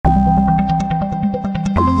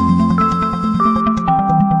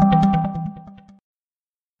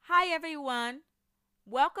everyone.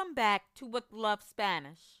 Welcome back to With Love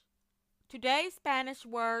Spanish. Today's Spanish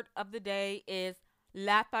word of the day is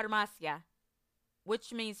la farmacia,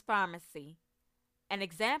 which means pharmacy. An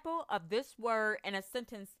example of this word in a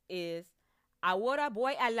sentence is Ahora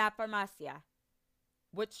voy a la farmacia,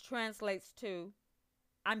 which translates to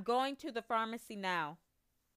I'm going to the pharmacy now.